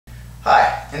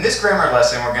In this grammar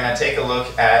lesson, we're going to take a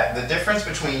look at the difference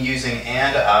between using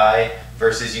and I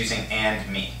versus using and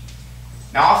me.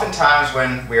 Now, oftentimes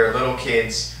when we are little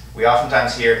kids, we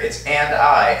oftentimes hear it's and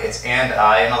I,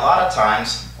 and a lot of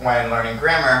times when learning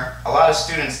grammar, a lot of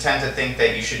students tend to think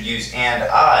that you should use and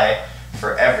I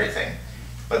for everything.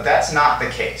 But that's not the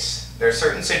case. There are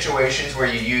certain situations where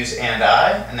you use and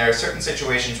I, and there are certain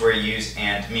situations where you use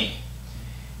and me.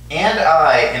 And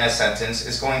I in a sentence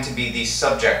is going to be the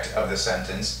subject of the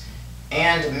sentence,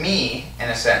 and me in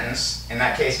a sentence, in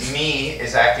that case me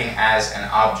is acting as an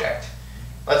object.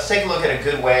 Let's take a look at a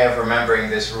good way of remembering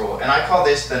this rule, and I call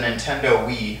this the Nintendo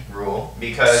Wii rule,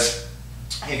 because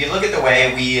if you look at the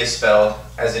way Wii is spelled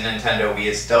as in Nintendo Wii,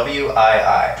 it's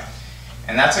W-I-I.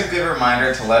 And that's a good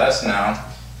reminder to let us know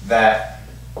that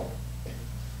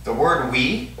the word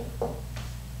we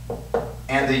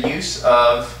and the use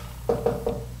of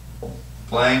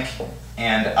blank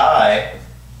and I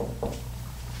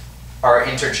are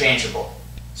interchangeable.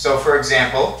 So for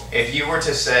example, if you were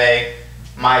to say,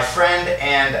 my friend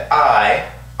and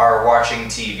I are watching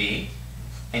TV,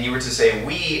 and you were to say,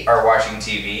 we are watching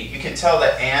TV, you can tell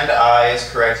that and I is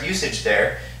correct usage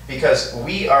there, because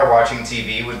we are watching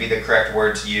TV would be the correct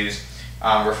word to use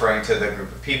referring to the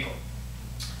group of people.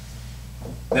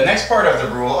 The next part of the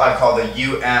rule I call the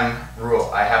UM rule.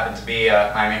 I happen to be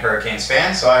a Miami Hurricanes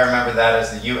fan, so I remember that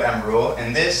as the UM rule.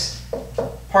 And this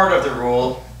part of the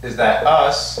rule is that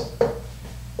us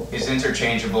is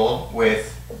interchangeable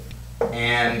with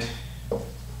and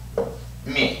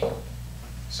me.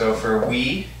 So for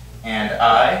we and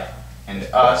I and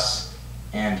us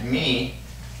and me,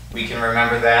 we can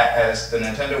remember that as the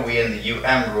Nintendo Wii and the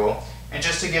UM rule. And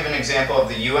just to give an example of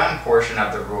the UM portion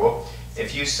of the rule,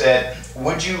 if you said,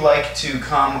 would you like to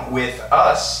come with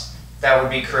us, that would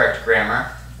be correct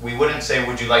grammar. We wouldn't say,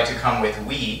 would you like to come with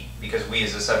we, because we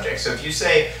is the subject. So if you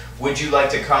say, would you like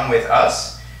to come with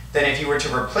us, then if you were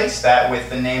to replace that with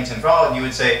the names involved, you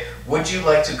would say, would you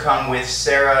like to come with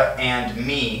Sarah and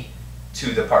me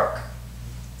to the park?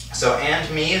 So and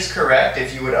me is correct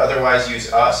if you would otherwise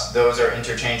use us, those are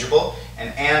interchangeable,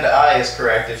 and I is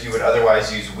correct if you would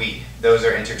otherwise use we, those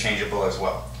are interchangeable as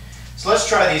well. So let's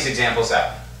try these examples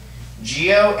out.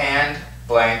 Gio and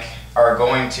blank are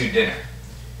going to dinner.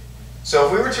 So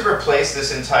if we were to replace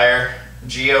this entire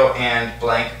Gio and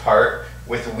blank part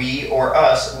with we or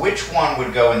us, which one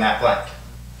would go in that blank?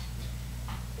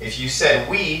 If you said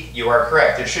we, you are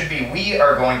correct. It should be we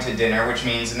are going to dinner, which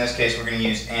means in this case we're going to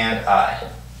use and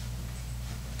I.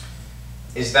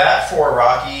 Is that for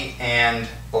Rocky and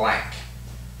blank?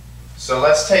 So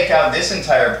let's take out this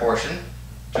entire portion,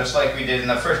 just like we did in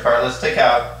the first part. Let's take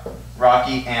out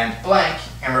Rocky and blank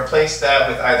and replace that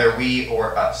with either we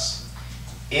or us.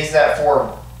 Is that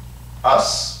for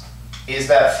us? Is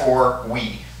that for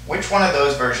we? Which one of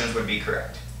those versions would be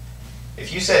correct?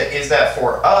 If you said, is that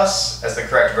for us as the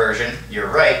correct version, you're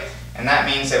right, and that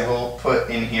means that we'll put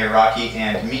in here Rocky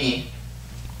and me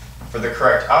for the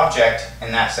correct object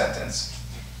in that sentence.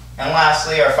 And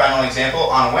lastly, our final example,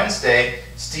 on Wednesday,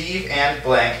 Steve and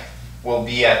blank will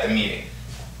be at the meeting.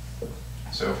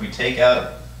 So if we take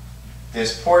out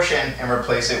this portion and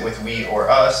replace it with we or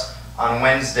us, on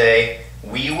Wednesday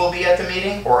we will be at the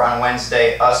meeting, or on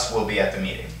Wednesday us will be at the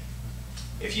meeting.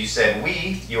 If you said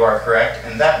we, you are correct,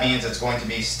 and that means it's going to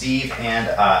be Steve and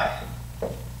I.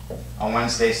 On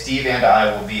Wednesday, Steve and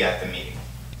I will be at the meeting.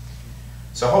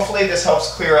 So hopefully this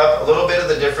helps clear up a little bit of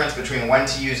the difference between when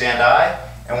to use and I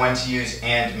and when to use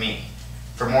and me.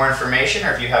 For more information,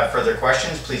 or if you have further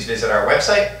questions, please visit our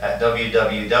website at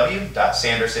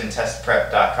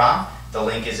www.sandersontestprep.com. The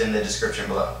link is in the description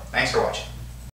below. Thanks for watching.